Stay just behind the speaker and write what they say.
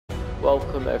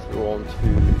welcome everyone to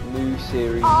new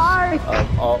series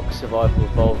of Ark Survival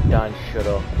Evolved. Dan, shut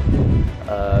up.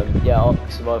 Yeah,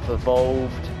 Ark Survival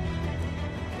Evolved.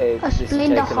 This has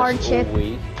taken us all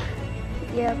week.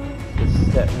 Yep.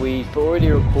 We've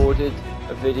already recorded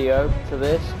a video for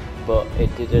this, but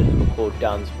it didn't record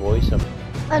Dan's voice.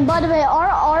 And by the way, our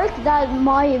Ark that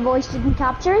my voice didn't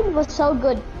capture was so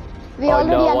good. We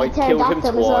already had to tear that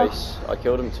as well. I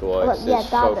killed him twice. Well, yeah,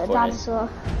 so that's so.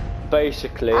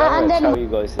 Basically, I'm going to tell you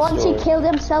guys the once story. He killed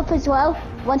himself as well.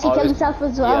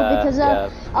 Because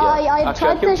I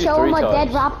tried to show him a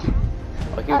dead raptor.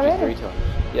 I killed you 3 times.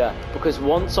 Yeah, because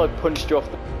once I punched you off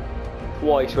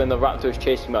twice when the raptor was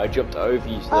chasing me, I jumped over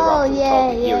you so the raptor would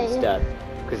target you instead.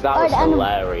 Because that was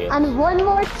hilarious. And one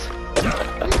more.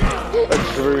 I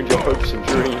just ruined your hopes and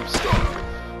dreams.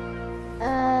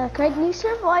 Create new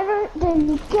survivor, there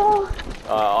you go.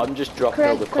 I'm just dropping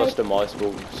all the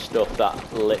customizable stuff that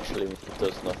literally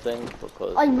does nothing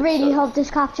because I really hope this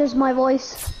captures my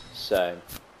voice. Same.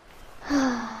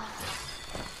 I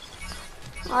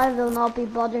will not be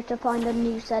bothered to find a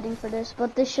new setting for this,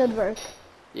 but this should work.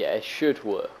 Yeah, it should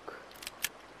work.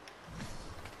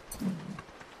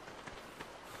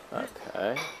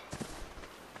 Okay.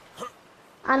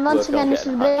 And once again, this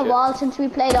has been a while since we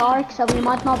played Ark, so we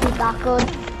might not be that good.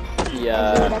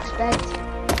 Yeah. As you would expect.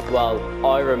 Well,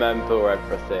 I remember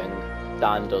everything.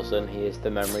 Dan doesn't. He has the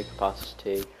memory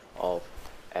capacity of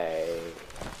a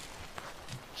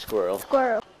squirrel.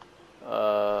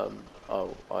 Oh,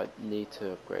 I need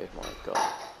to upgrade my gun.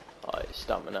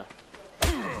 Stamina.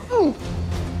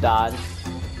 Dan.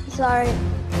 Sorry.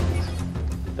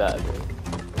 Better be.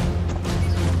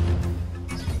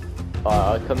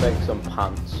 I can make some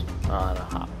pants and a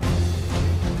hat.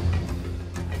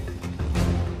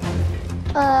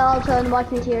 Also invite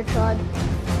me to your tribe.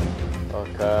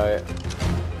 Okay.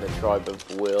 The tribe of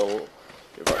Will.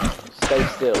 Stay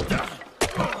still.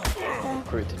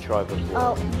 Recruit the tribe of Will.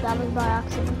 Oh, that was by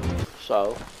accident.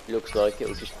 So, looks like it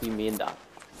will just be me and Dan.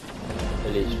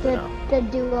 At least for now. The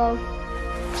duo.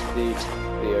 The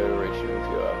original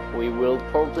duo. We will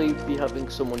probably be having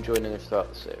someone joining us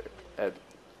throughout the series.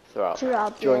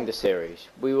 During the series.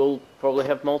 We will probably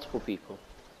have multiple people.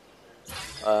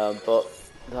 But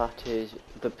that is,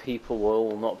 the people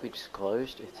will not be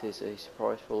disclosed. It is a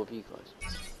surprise for all of you guys to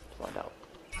find out.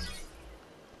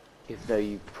 Even though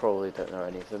you probably don't know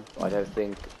any of them. I don't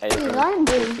think anything. Dude, I'm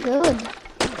doing good.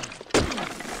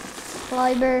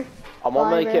 Fiber. I'm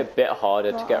gonna make it a bit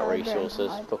harder to get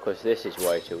resources because this is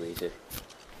way too easy.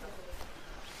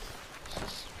 This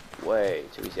is way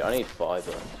too easy. I need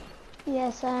fiber.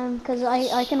 Yes, because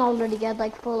I can already get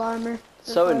like full armor.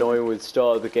 So annoying with the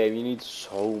start of the game, you need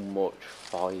so much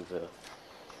fiber.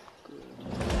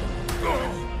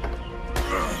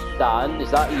 Dan, is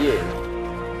that you?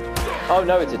 Oh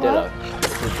no, it's a dillo. It's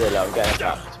a dillo, I'm getting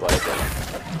attacked by a dillo.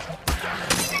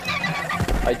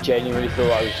 I genuinely thought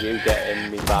that was you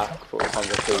getting me back for a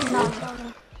conversation. No.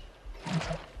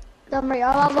 Don't worry,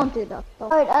 I won't do that.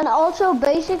 Alright, and also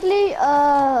basically,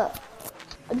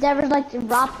 there was like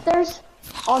raptors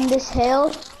on this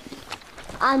hill,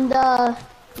 and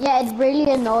yeah, it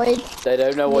really annoyed. They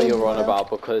don't know what you're on about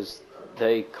because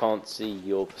they can't see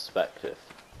your perspective.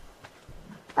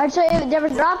 Alright, so there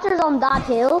was raptors on that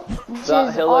hill.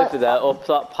 That hill over there, up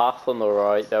that path on the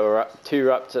right, there were 2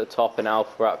 raptors at the top, an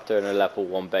alpha raptor and a level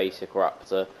 1 basic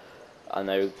raptor. And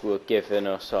they were giving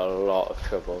us a lot of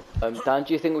trouble. Dan,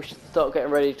 do you think we should start getting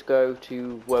ready to go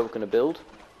to where we're going to build?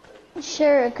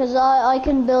 Sure, because I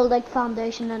can build like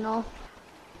foundation and all.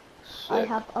 Sick.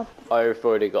 I've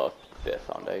already got a bit of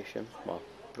foundation. Well,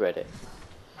 ready.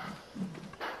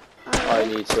 I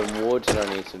need some wood and I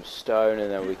need some stone,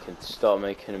 and then we can start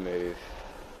making a move.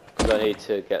 Because I need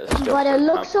to get the stuff. By the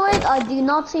looks of it, I do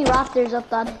not see raptors up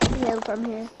that hill from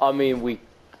here. I mean,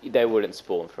 they wouldn't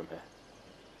spawn from here.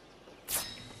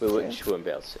 We just wouldn't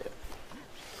be able to see it.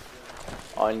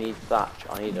 I need thatch.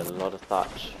 I need a lot of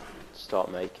thatch to start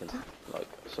making like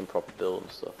some proper build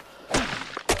and stuff.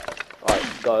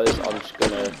 Alright guys, I'm just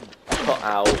gonna cut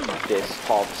out this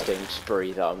harvesting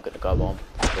spree that I'm gonna go on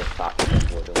for thatch and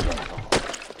wood and whatnot.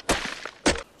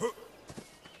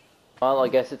 Well, I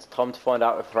guess it's time to find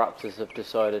out if raptors have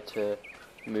decided to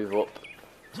move up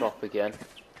top again.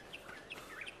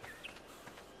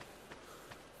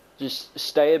 Just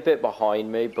stay a bit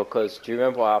behind me because do you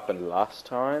remember what happened last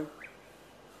time?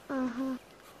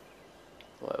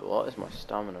 Wait, what is my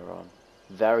stamina on?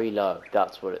 Very low,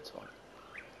 that's what it's on.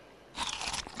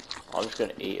 I'm just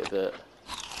gonna eat a bit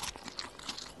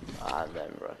and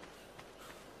then run.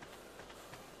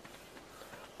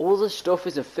 All the stuff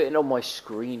isn't fitting on my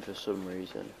screen for some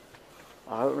reason.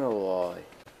 I don't know why.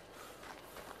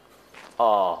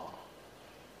 Oh.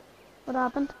 What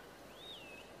happened?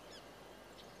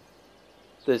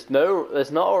 There's not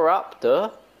a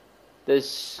raptor.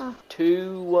 There's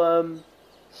two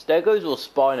stegos or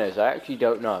spinos. I actually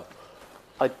don't know.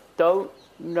 I don't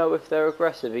know if they're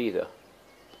aggressive either.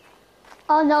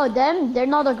 Oh no, they're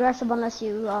not aggressive unless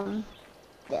you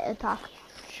attack.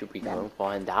 Should we go and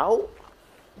find out?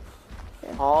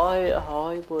 Yeah.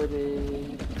 Hi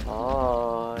buddy.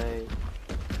 Hi.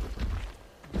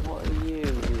 What are you? You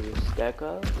a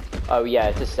stego? Oh yeah,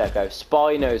 it's a stego.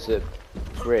 Spinos are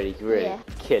really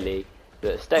killy.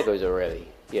 The stegos are really,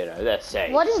 they're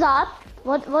safe. What is that?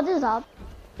 What is that?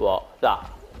 What? That?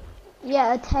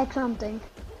 Yeah, a tech something.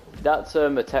 That's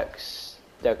a tech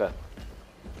stego.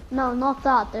 No, not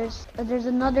that. There's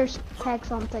another tech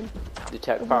something. The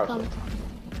tech parasol.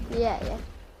 Yeah.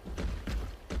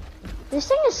 This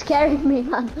thing is scaring me,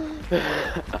 man.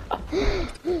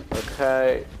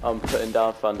 Okay, I'm putting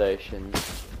down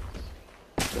foundations.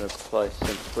 I'm gonna place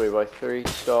some 3x3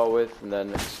 to start with, and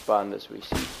then expand as we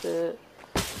see fit.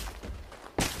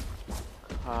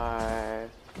 Okay,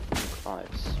 5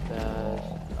 spares.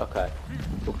 Okay,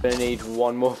 we're gonna need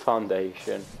one more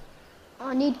foundation.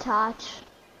 I need thatch.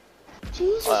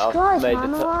 Jesus Christ,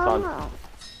 man!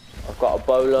 I've got a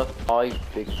bowler. Hi,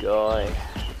 big guy.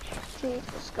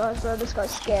 Jesus Christ, bro, this guy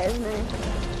scares me.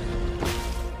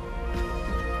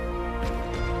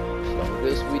 As long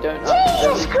as we don't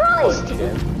Jesus Christ! Punch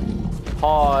him.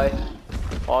 Hi,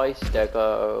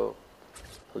 Stego.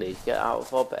 Please get out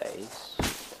of our base.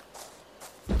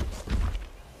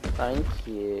 Thank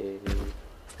you.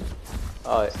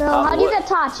 Alright. So how do you get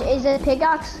thatch? Is it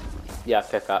pickaxe? Yeah,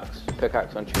 pickaxe.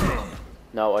 Pickaxe on tree.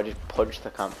 No, I just punched the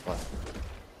campfire.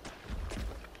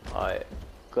 Alright.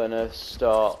 Gonna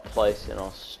start placing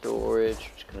our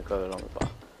storage. Just gonna go along the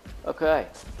back. Okay.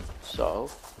 So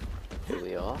here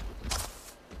we are.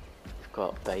 We've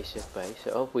got basic.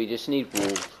 Oh, we just need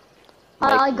walls.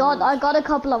 I got a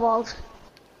couple of walls.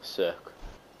 Sick.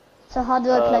 So how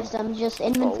do I place them? Just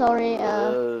inventory.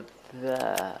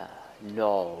 There.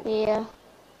 No. Yeah.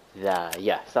 There.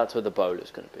 Yes, that's where the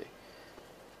bowler's gonna be.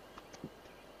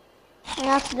 I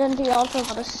accidentally also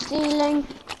got a ceiling,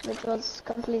 which was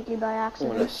completely by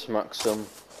accident. Let's smack some.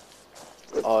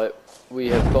 Alright, we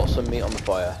have got some meat on the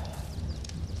fire.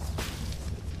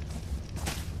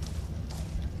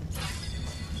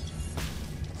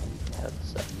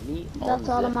 That's some meat on That's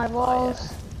all of my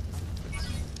walls.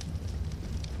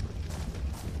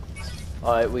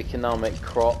 Alright, we can now make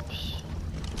crops.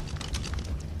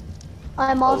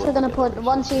 I'm also gonna put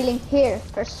one ceiling here.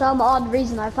 For some odd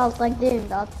reason, I felt like doing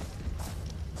that.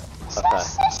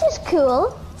 This is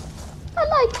cool. I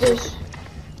like this.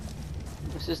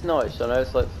 This is nice. I know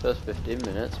it's like the first 15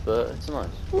 minutes, but it's nice.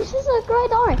 This is a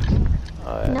great art.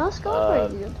 Alright. No, it's going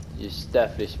pretty good. You're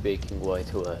definitely speaking way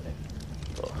too early.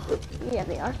 But yeah,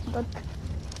 they are, but...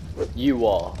 You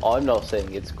are. I'm not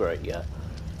saying it's great yet.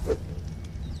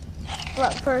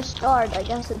 Well, for a start, I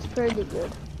guess it's pretty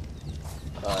good.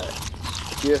 Alright.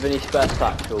 Do you have any spare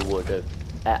thatch or wood?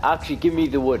 Actually, give me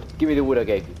the wood. Give me the wood I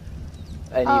gave you.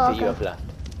 Any that you have left.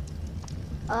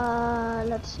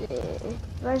 Let's see.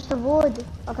 Where's the wood?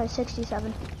 Okay,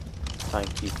 67.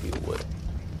 Thank you for your wood.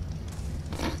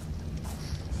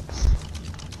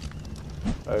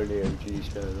 Only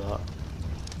OGs know that.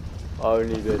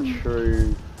 Only the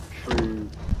true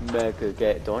mega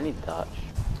get. Do I need thatch?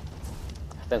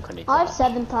 I think I need thatch. I have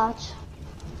 7 thatch.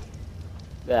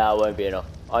 Yeah, that won't be enough.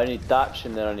 I need thatch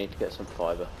and then I need to get some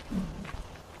fiber.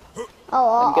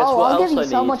 I'll give you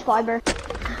so much fiber.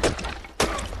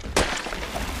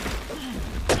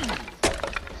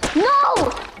 No!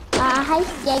 Hi,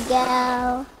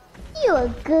 Stego. You a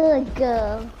good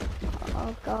girl.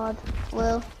 Oh God.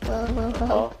 Will.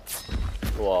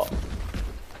 What?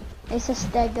 It's a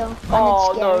Stego.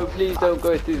 Oh no, please don't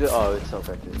go through the... Oh, it's not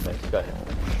going through the face. Go ahead.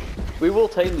 We will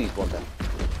tame these one day.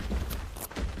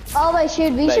 Oh wait,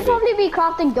 we should probably be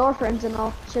crafting door frames and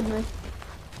all, shouldn't we?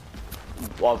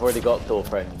 Well, I've already got door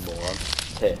frame more on.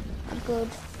 It's here. Good.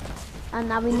 And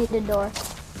now we need the door.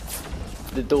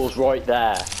 The door's right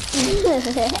there.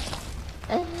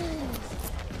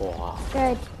 Wow.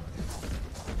 Good.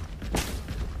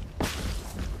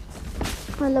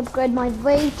 I'll upgrade my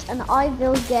weight and I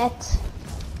will get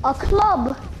a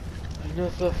club.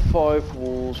 Another 5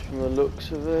 walls from the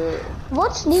looks of it.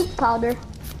 What's sneak powder?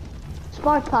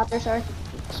 Spark powder, sorry.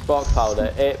 Spark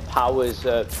powder, it powers,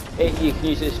 you can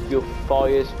use it as fuel for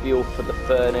fires, fuel for the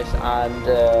furnace, and,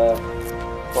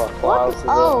 what else is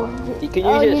it? You can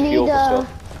use it as fuel for stuff.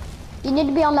 You need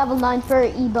to be on level 9 for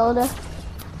e-builder.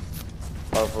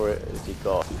 Over it as you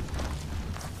got.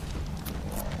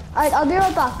 Alright, I'll be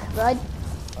right back, right?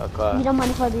 Okay. You don't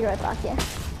mind if I be right back, yeah?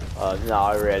 No,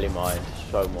 I really mind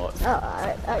so much. Oh,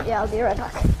 alright, yeah, I'll be right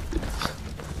back.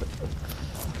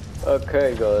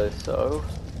 Okay guys, so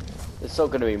it's not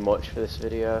going to be much for this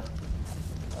video.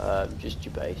 Just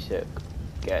your basic,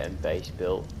 getting base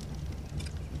built.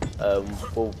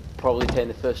 We'll probably take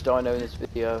the first dino in this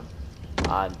video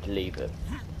and leave it.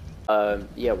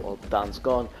 Yeah, well, Dan's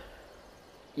gone.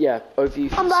 Yeah, overview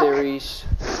for the series.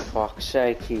 Fuck's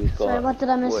sake, he was gone. Sorry, what did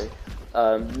I miss?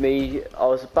 I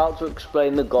was about to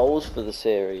explain the goals for the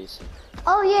series.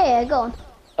 Oh yeah, go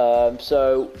on.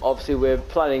 So obviously we're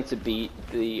planning to beat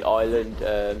the island.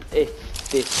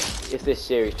 If this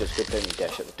series does good, then you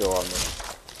dash at the door on me.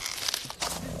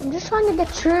 I'm just trying to get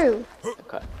through.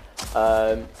 Okay.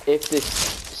 If this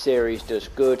series does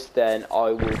good, then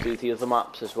I will do the other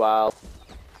maps as well.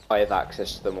 I have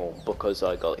access to them all because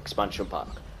I got expansion pack.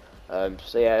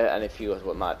 So yeah, and if you guys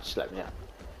want that, just let me know.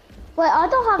 Wait, I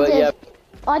don't have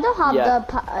I don't have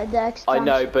the expansion. I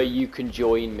know, but you can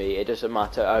join me. It doesn't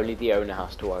matter. Only the owner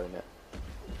has to own it.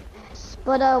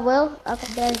 But Will,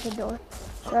 okay, there's the door.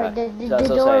 Sorry, Okay. the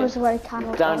door was where I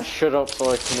came Dan, shut up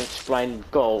so I can explain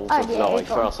goals of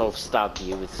life, or else I'll stab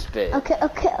you with spear. Okay.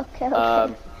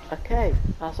 Okay,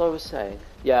 as I was saying.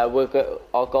 Yeah,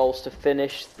 our goal is to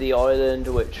finish the island,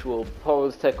 which will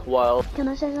probably take a while. Can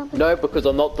I say something? No, because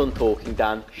I'm not done talking,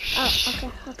 Dan. Oh,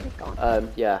 okay, go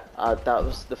on. Yeah, that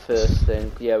was the first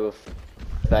thing. Yeah, we'll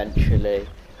eventually.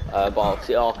 But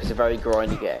obviously Ark is a very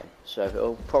grindy game, so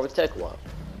it'll probably take a while.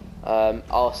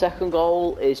 Our second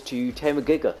goal is to tame a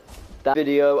Giga. That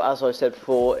video, as I said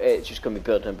before, it's just going to be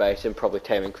building a base and probably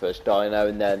taming first dino,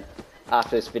 and then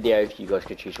after this video, you guys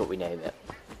can choose what we name it.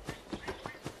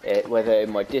 Whether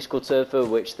in my Discord server,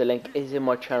 which the link is in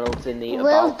my channel, it's in the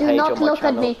about page on my channel. Do not look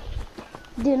at me.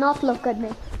 Do not look at me.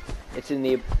 It's in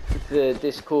the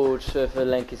Discord server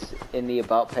link is in the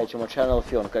about page on my channel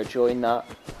if you want to go join that.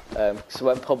 So it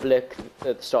went public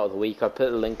at the start of the week. I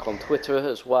put a link on Twitter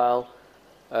as well.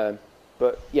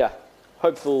 But yeah,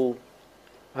 hope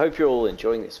you're all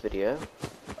enjoying this video.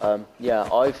 Yeah,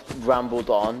 I've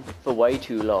rambled on for way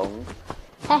too long.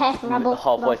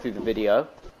 Halfway through the video.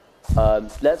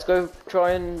 Let's go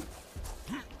try and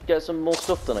get some more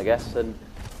stuff done, I guess, and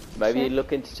maybe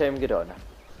look into taming a dino.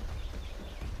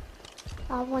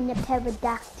 I want a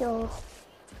pterodactyl.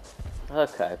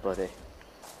 Okay, buddy.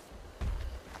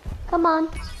 Come on.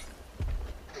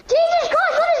 Jesus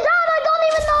Christ, what is that? I don't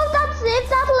even know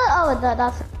if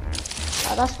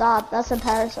that's that's a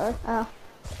parasaur. Oh.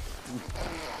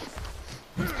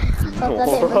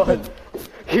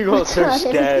 You got so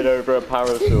scared over a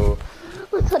parasaur.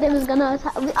 I thought it was gonna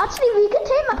attack. Actually, we can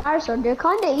tame a parasaur. They're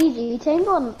kind of easy. We tamed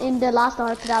one in the last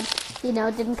arc that,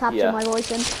 didn't capture my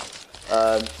voice in.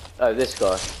 Oh, this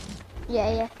guy.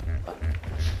 Yeah.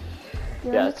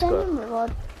 You Yeah, want to tame him or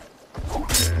what?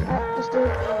 Alright, just do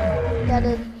it. Get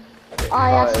it.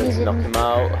 I actually didn't. Knock him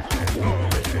out.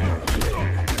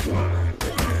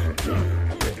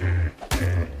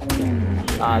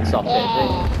 And stop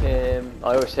hitting him.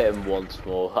 I always hit him once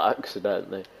more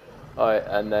accidentally. Alright,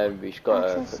 and then we've got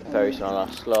a berries on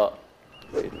our slot.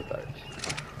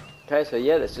 Okay, so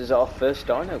yeah, this is our first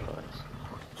dino, guys.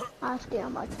 Actually, I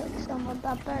might pick some of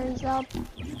that berries up.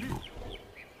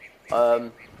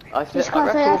 I think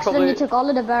I accidentally took all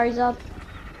of the berries up.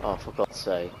 Oh, for God's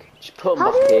sake! Just put them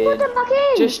How back do in. you put them back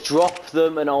in? Just drop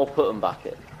them, and I'll put them back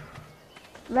in.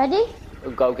 Ready?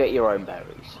 Go get your own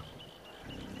berries.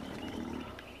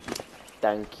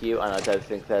 Thank you, and I don't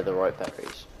think they're the right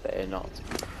berries. They're not.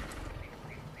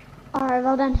 Alright,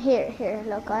 well then here,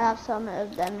 look, I have some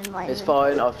of them in my It's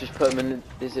inventory. fine, I've just put them in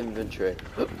this inventory.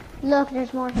 Look,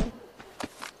 there's more here.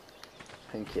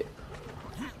 Thank you.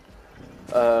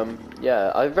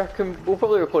 Yeah, I reckon we'll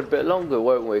probably record a bit longer,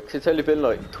 won't we? Because it's only been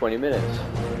like 20 minutes.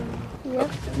 Yep.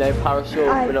 Name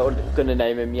Parasaur, we're not going to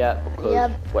name him yet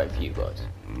because wait for you guys.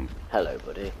 Hello,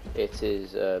 buddy. It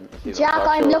is, Jack,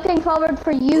 I'm looking forward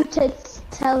for you to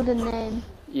tell the name.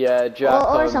 Yeah, Jack.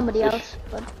 Or somebody else.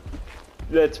 But...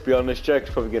 Let's be honest, Jack's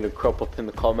probably going to crop up in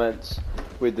the comments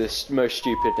with this most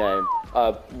stupid name.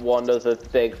 One other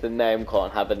thing, the name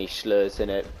can't have any slurs in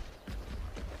it.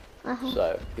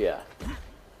 So, yeah.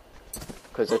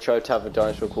 Because I tried to have a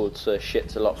dinosaur called Sir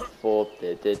Shits a lot before,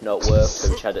 it did not work,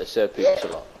 so we had it Sir Poops a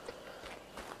lot.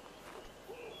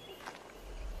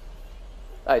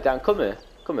 Hey Dan, come here.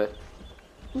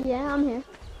 Yeah, I'm here.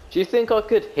 Do you think I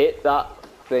could hit that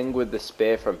thing with the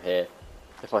spear from here,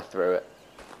 if I threw it?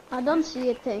 I don't see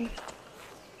a thing.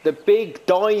 The big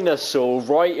dinosaur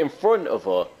right in front of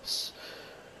us.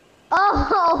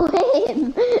 Oh,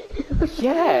 him!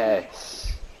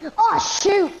 Yes! Oh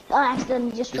shoot! I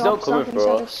accidentally just dropped something. He's not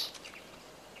coming for us.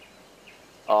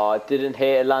 Oh, I didn't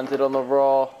hit it, landed on the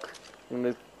rock. I'm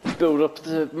going to build up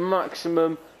to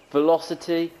maximum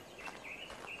velocity.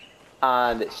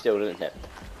 And it still didn't hit.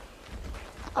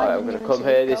 Alright, I'm going to come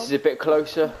here. This is a bit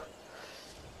closer.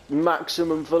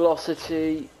 Maximum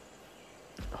velocity.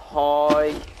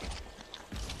 High.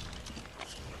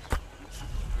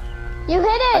 You hit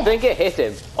it! I think it hit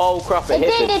him. Oh crap, it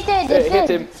hit him. It hit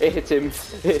him. It hit him.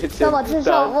 It hit him. So what's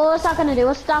that gonna do?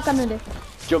 What's that gonna do?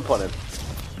 Jump on him.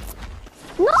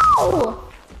 No!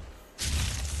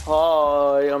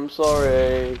 Hi, I'm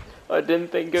sorry. I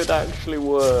didn't think it would actually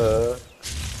work.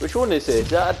 Which one is it? Is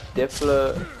that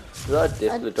a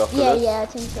Diplodocus? Yeah, I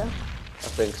think so. I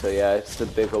think so, yeah, it's the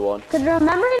bigger one. Cause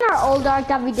remember in our old arc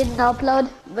that we didn't upload?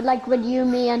 But like with you,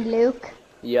 me and Luke?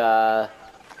 Yeah.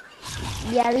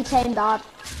 Yeah, we tamed that.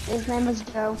 His name was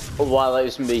Joe. Well, it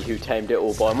was me who tamed it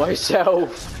all by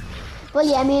myself. Well,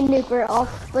 yeah, me and Luke were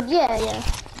off. But yeah.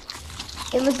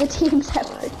 It was the team's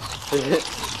effort.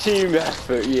 Team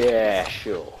effort, yeah,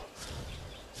 sure.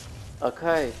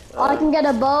 Okay. I can get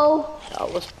a bow.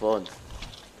 That was fun.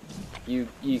 You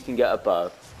can get a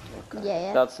bow. Okay.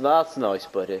 Yeah. That's nice,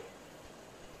 buddy.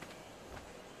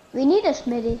 We need a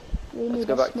smithy.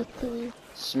 Smithy.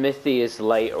 Smithy is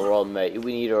later on, mate.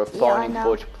 We need a farming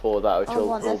forge before that, which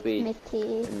will be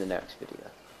in the next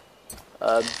video.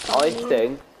 I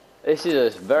think this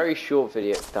is a very short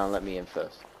video. Dan, let me in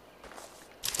first.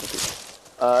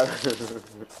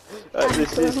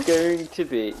 This is going to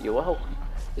be. You're welcome.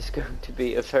 It's going to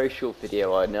be a very short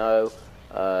video, I know.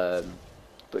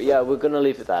 But yeah, we're gonna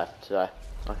leave it there for today,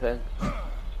 I think.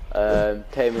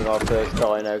 Taming our first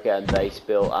dino, getting base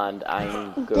built, and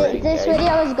angering. This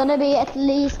video is gonna be at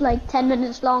least like 10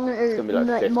 minutes long, or it's gonna be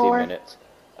like 15 more. minutes.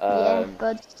 Yeah,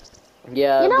 but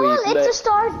yeah, you know what? It's a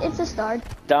start. It's a start.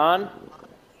 Dan.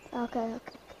 Okay.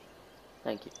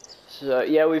 Thank you. So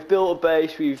yeah, we've built a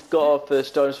base. We've got our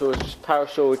first dinosaur, which is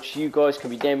Parasaur, which you guys can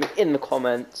be naming in the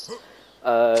comments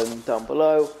down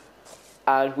below,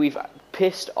 and we've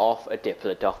pissed off a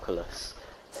Diplodocus.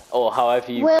 Or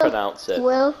however you pronounce it.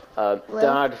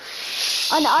 Dad.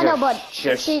 I know, but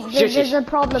see, there's a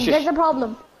problem. There's a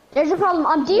problem.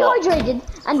 I'm dehydrated,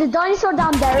 and the dinosaur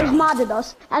down there is mad at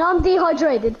us, and I'm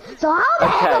dehydrated. So how the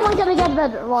heck am I gonna get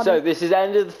better water? So this is the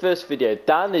end of the first video.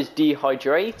 Dan is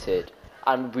dehydrated,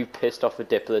 and we pissed off a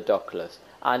Diplodocus.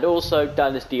 And also,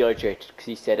 Dan is dehydrated because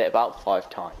he said it about 5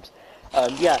 times.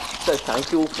 Yeah. So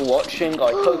thank you all for watching.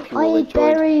 I hope you all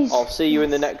enjoyed. I'll see you in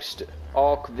the next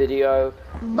Ark video.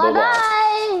 Bye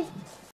bye.